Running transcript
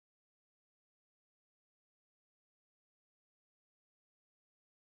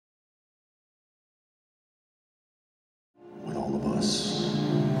of us.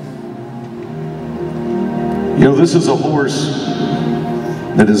 You know, this is a horse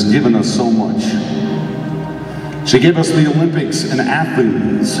that has given us so much. She gave us the Olympics in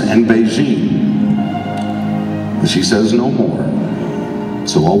Athens and Beijing. But she says no more.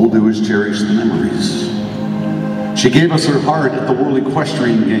 So all we'll do is cherish the memories. She gave us her heart at the World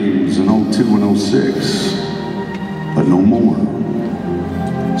Equestrian Games in 02 and 06. But no more.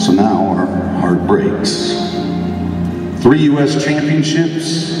 So now our heart breaks. 3 U.S.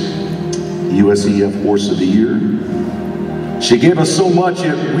 championships, USEF Horse of the Year. She gave us so much,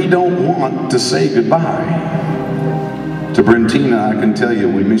 yet we don't want to say goodbye. To Brentina, I can tell you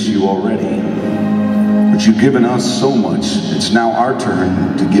we miss you already. But you've given us so much, it's now our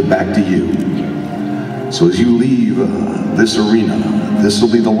turn to give back to you. So as you leave this arena, this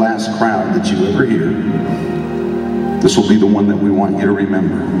will be the last crowd that you ever hear. This will be the one that we want you to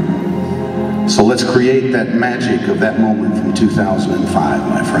remember. So let's create that magic of that moment from 2005,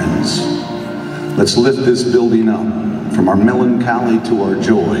 my friends. Let's lift this building up from our melancholy to our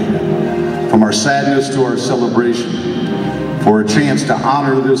joy, from our sadness to our celebration, for a chance to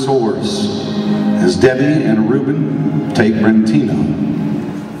honor this horse as Debbie and Ruben take Brentina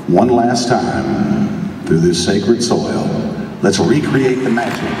one last time through this sacred soil. Let's recreate the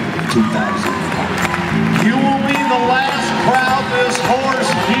magic of 2005. You will be the last crowd this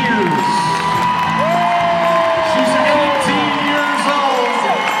horse hears. She's 18 years old.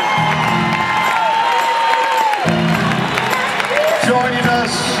 Joining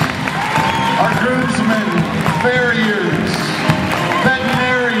us are groomsmen, farriers,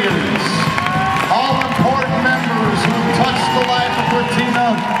 veterinarians, all important members who have touched the life of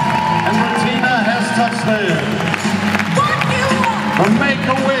Brentina, and Brentina has touched theirs. The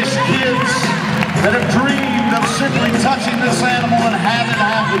Make-A-Wish kids that have dreamed of simply touching this animal and have it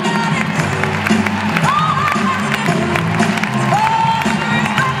happen.